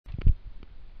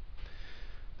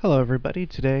Hello everybody,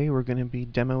 today we're going to be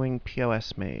demoing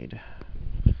POS Maid.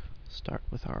 Start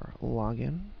with our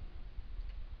login.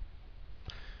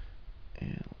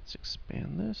 And let's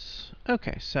expand this.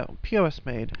 Okay, so POS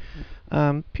Maid.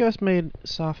 POS Maid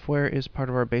software is part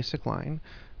of our basic line.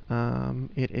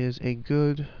 It is a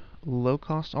good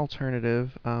low-cost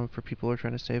alternative for people who are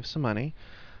trying to save some money.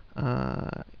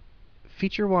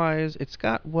 Feature-wise, it's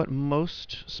got what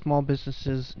most small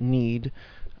businesses need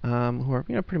who are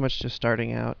pretty much just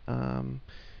starting out.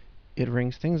 It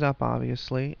rings things up,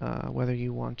 obviously, whether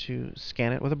you want to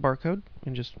scan it with a barcode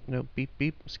and just beep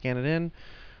beep, scan it in,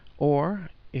 or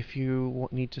if you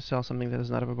need to sell something that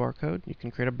does not have a barcode, you can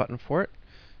create a button for it.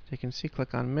 So you can see,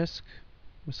 click on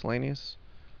miscellaneous,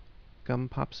 gum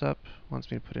pops up, wants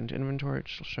me to put it into inventory,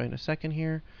 which I'll show you in a second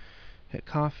here. Hit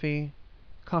coffee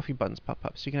buttons pop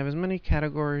up. So you can have as many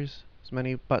categories, as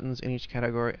many buttons in each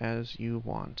category as you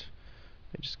want.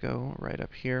 They just go right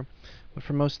up here. But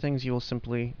for most things, you will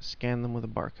simply scan them with a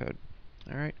barcode.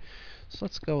 Alright, so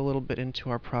let's go a little bit into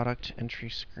our product entry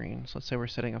screen. So let's say we're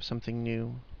setting up something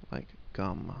new, like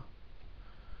gum.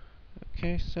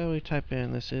 Okay, so we type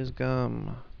in, this is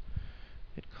gum.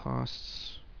 It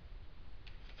costs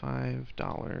 $5.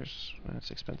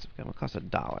 That's expensive gum. It costs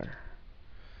 $1.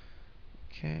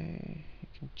 Okay, you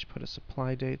can put a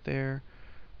supply date there.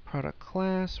 Product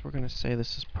class, we're going to say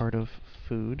this is part of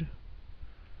food.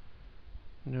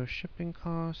 No shipping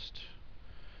cost.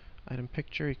 Item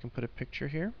picture, you can put a picture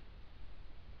here.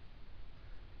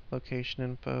 Location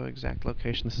info, exact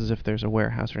location. This is if there's a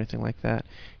warehouse or anything like that.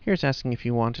 Here it's asking if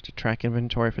you wanted to track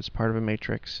inventory, if it's part of a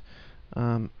matrix.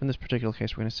 In this particular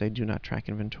case, we're going to say do not track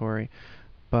inventory.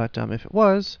 But if it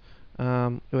was,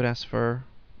 it would ask for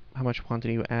how much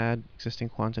quantity you add, existing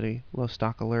quantity, low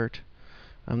stock alert.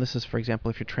 This is, for example,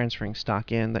 if you're transferring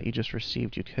stock in that you just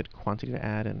received, you hit quantity to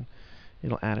add, and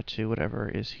it'll add it to whatever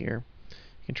is here.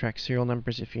 You can track serial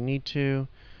numbers if you need to.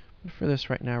 But for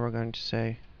this right now, we're going to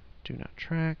say do not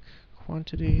track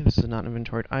quantity. This is a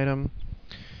non-inventoried item.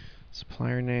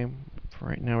 Supplier name. For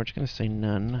right now, we're just going to say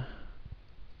none.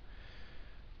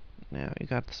 Now, you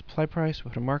got the supply price.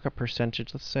 We'll put a markup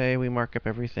percentage. Let's say we mark up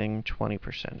everything 20%.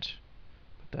 Put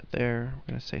that there.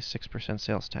 We're going to say 6%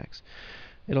 sales tax.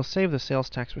 It'll save the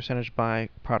sales tax percentage by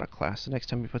product class. The next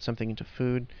time you put something into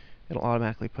food, it'll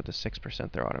automatically put the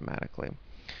 6% there automatically.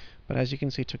 But as you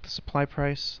can see, it took the supply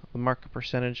price, the markup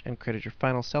percentage, and created your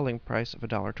final selling price of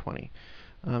 $1.20.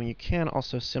 You can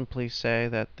also simply say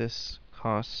that this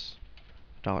costs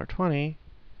 $1.20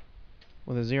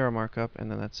 with a 0 markup, and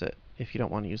then that's it, if you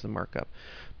don't want to use the markup.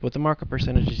 But what the markup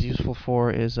percentage is useful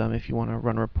for is if you want to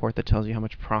run a report that tells you how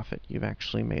much profit you've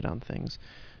actually made on things,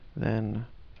 then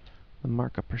the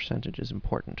markup percentage is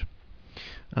important.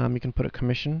 You can put a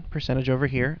commission percentage over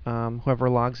here. Whoever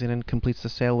logs in and completes the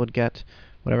sale would get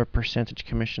whatever percentage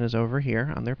commission is over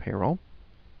here on their payroll.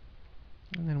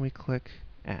 And then we click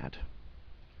Add.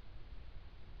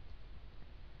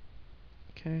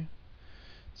 Okay.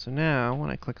 So now, when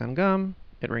I click on gum,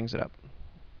 it rings it up.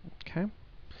 Okay. And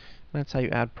that's how you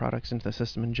add products into the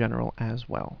system in general as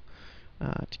well.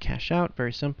 To cash out,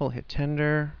 very simple. Hit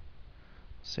tender.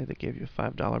 Say they gave you a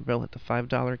 $5 bill. Hit the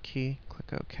 $5 key.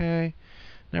 Click OK.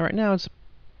 Now, right now, it's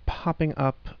popping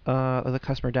up the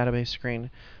customer database screen.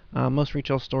 Most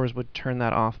retail stores would turn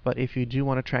that off, but if you do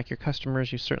want to track your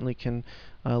customers, you certainly can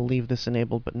leave this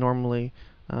enabled, but normally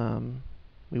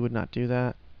we would not do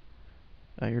that.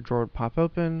 Your drawer would pop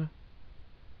open.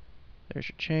 There's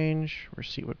your change.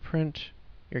 Receipt would print.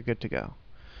 You're good to go.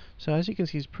 So as you can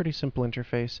see, it's a pretty simple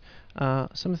interface.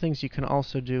 Some of the things you can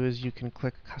also do is you can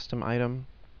click custom item.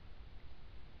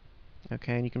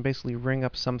 Okay, and you can basically ring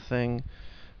up something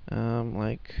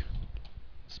like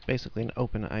it's basically an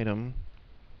open item.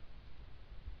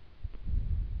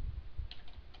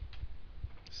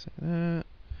 Say that.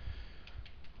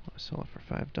 I want to sell it for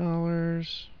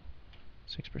 $5,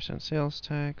 6% sales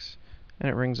tax, and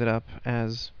it rings it up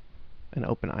as an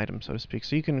open item, so to speak.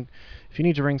 So you can, if you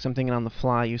need to ring something in on the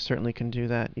fly, you certainly can do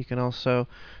that. You can also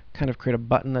kind of create a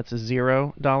button that's a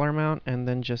 $0 amount, and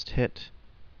then just hit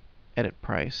edit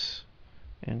price,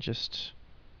 and just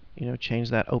change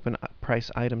that open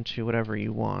price item to whatever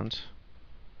you want.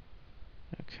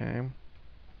 Okay,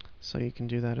 so you can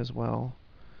do that as well.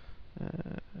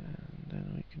 And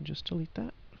then we can just delete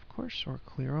that, of course, or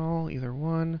clear all, either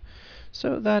one.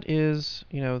 So that is,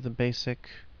 the basic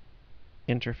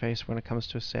interface when it comes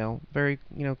to a sale. Very,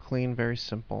 clean, very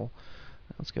simple.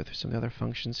 Let's go through some of the other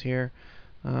functions here.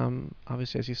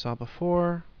 Obviously, as you saw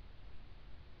before,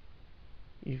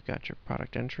 you've got your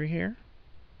product entry here.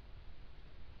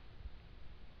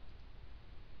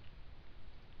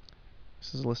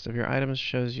 This is a list of your items,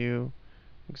 shows you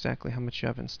exactly how much you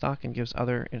have in stock and gives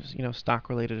other, stock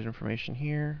related information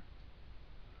here.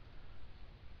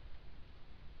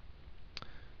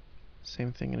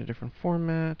 Same thing in a different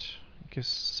format. It gives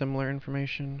similar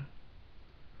information.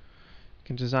 You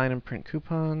can design and print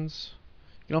coupons.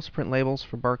 You can also print labels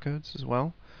for barcodes as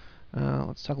well.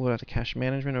 Let's talk a little about the cash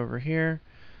management over here.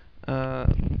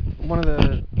 One of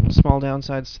the small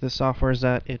downsides to this software is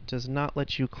that it does not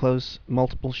let you close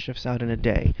multiple shifts out in a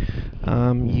day.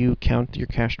 You count your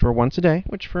cash drawer once a day,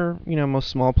 which for most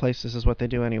small places is what they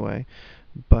do anyway.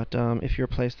 But if you're a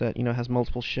place that has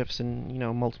multiple shifts and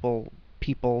multiple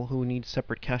people who need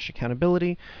separate cash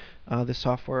accountability, this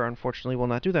software unfortunately will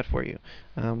not do that for you.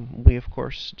 We of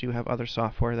course do have other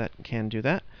software that can do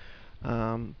that.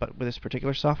 But with this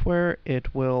particular software,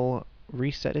 it will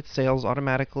reset its sales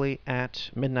automatically at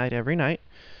midnight every night,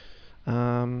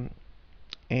 and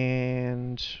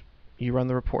you run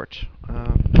the report.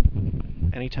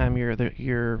 Anytime your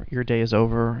day is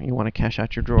over, you want to cash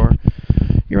out your drawer,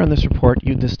 you run this report.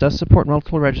 This does support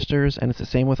multiple registers, and it's the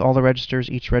same with all the registers.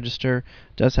 Each register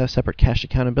does have separate cash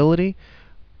accountability,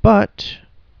 but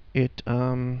it's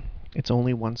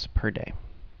only once per day.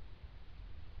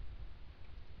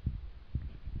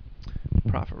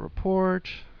 Profit report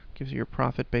gives you your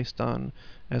profit based on,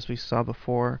 as we saw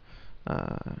before,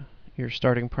 your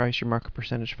starting price, your market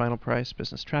percentage, final price,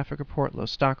 business traffic report, low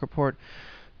stock report,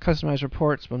 customized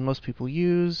reports, what most people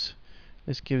use.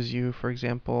 This gives you, for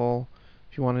example,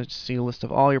 if you wanted to see a list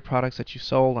of all your products that you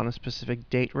sold on a specific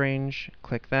date range,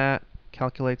 click that,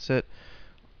 calculates it,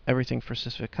 everything for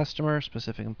specific customer,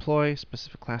 specific employee,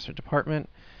 specific class or department.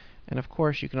 And of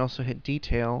course, you can also hit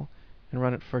detail and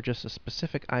run it for just a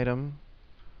specific item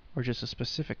or just a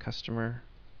specific customer.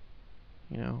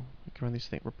 You can run these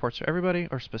reports for everybody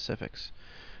or specifics.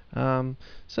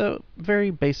 So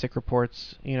very basic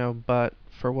reports, but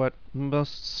for what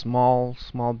most small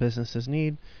businesses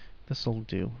need, this will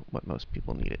do what most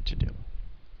people need it to do.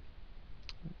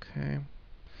 Okay.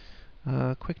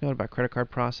 Quick note about credit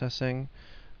card processing.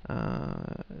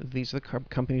 These are the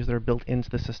companies that are built into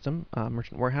the system.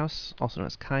 Merchant Warehouse, also known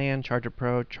as Cayenne, Charger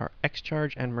Pro,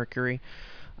 Xcharge, and Mercury.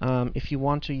 If you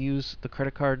want to use the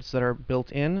credit cards that are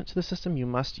built into the system, you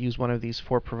must use one of these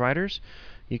 4 providers.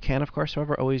 You can, of course,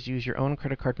 however, always use your own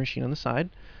credit card machine on the side.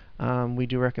 We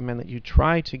do recommend that you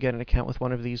try to get an account with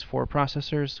one of these 4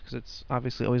 processors, because it's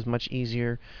obviously always much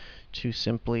easier to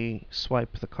simply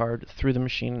swipe the card through the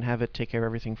machine and have it take care of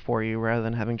everything for you, rather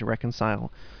than having to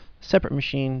reconcile a separate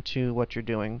machine to what you're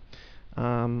doing.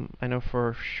 I know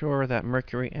for sure that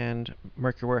Mercury and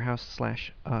Mercury Warehouse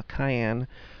 / Cayenne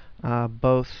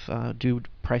both do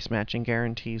price matching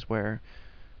guarantees, where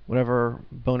whatever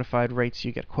bona fide rates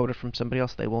you get quoted from somebody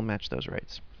else, they will match those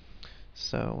rates.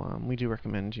 So we do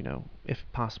recommend, if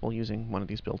possible, using one of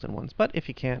these built-in ones. But if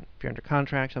you can't, if you're under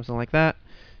contract, something like that,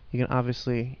 you can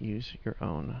obviously use your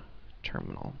own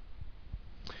terminal.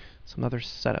 Some other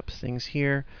setup things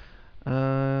here.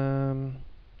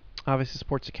 Obviously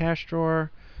supports a cash drawer,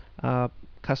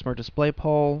 customer display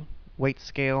pole, weight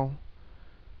scale,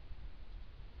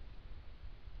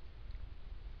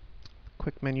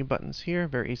 quick menu buttons here,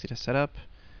 very easy to set up.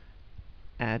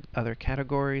 Add other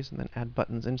categories and then add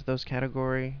buttons into those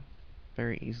categories.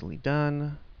 Very easily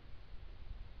done.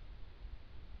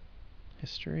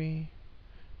 History,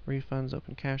 refunds,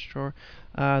 open cash drawer.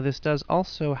 This does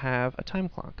also have a time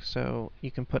clock, so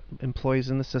you can put employees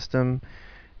in the system,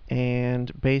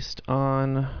 and based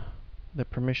on the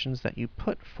permissions that you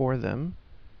put for them,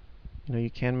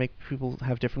 you can make people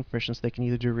have different permissions. They can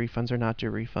either do refunds or not do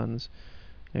refunds.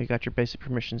 You got your basic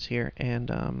permissions here,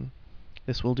 and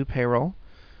this will do payroll.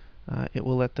 It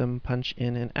will let them punch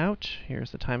in and out.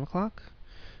 Here's the time clock.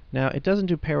 Now, it doesn't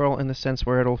do payroll in the sense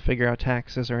where it'll figure out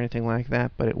taxes or anything like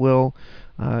that, but it will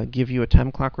give you a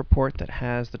time clock report that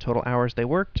has the total hours they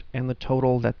worked and the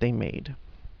total that they made.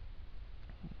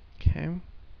 Okay. We've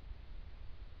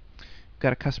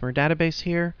got a customer database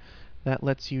here that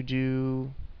lets you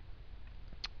do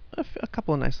a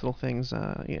couple of nice little things.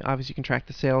 Obviously, you can track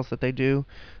the sales that they do.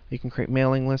 You can create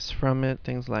mailing lists from it,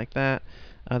 things like that.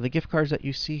 The gift cards that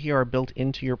you see here are built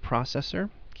into your processor.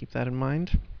 Keep that in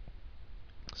mind.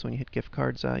 So when you hit gift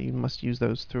cards, you must use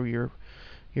those through your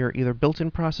either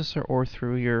built-in processor or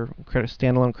through your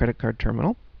standalone credit card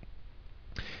terminal.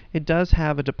 It does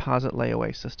have a deposit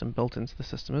layaway system built into the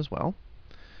system as well.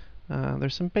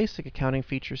 There's some basic accounting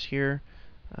features here.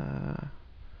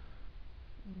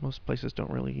 Most places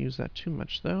don't really use that too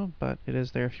much though, but it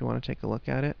is there if you want to take a look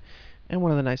at it. And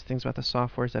one of the nice things about the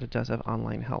software is that it does have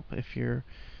online help. If you're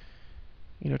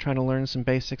trying to learn some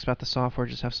basics about the software,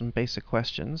 just have some basic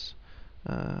questions,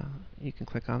 you can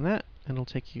click on that and it'll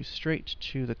take you straight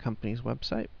to the company's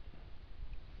website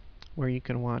where you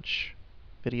can watch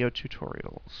video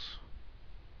tutorials.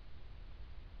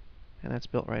 And that's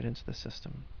built right into the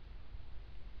system.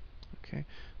 Okay,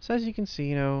 so as you can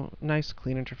see, nice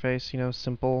clean interface,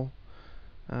 simple,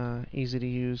 easy to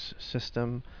use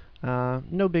system.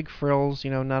 No big frills,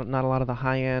 not a lot of the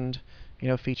high-end,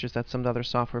 features that some of the other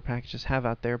software packages have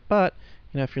out there. But,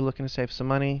 if you're looking to save some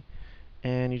money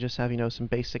and you just have, some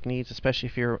basic needs, especially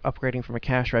if you're upgrading from a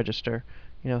cash register,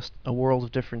 a world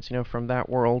of difference, from that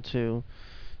world to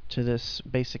this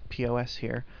basic POS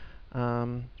here.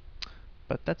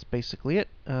 But that's basically it.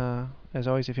 As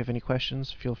always, if you have any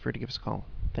questions, feel free to give us a call.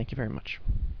 Thank you very much.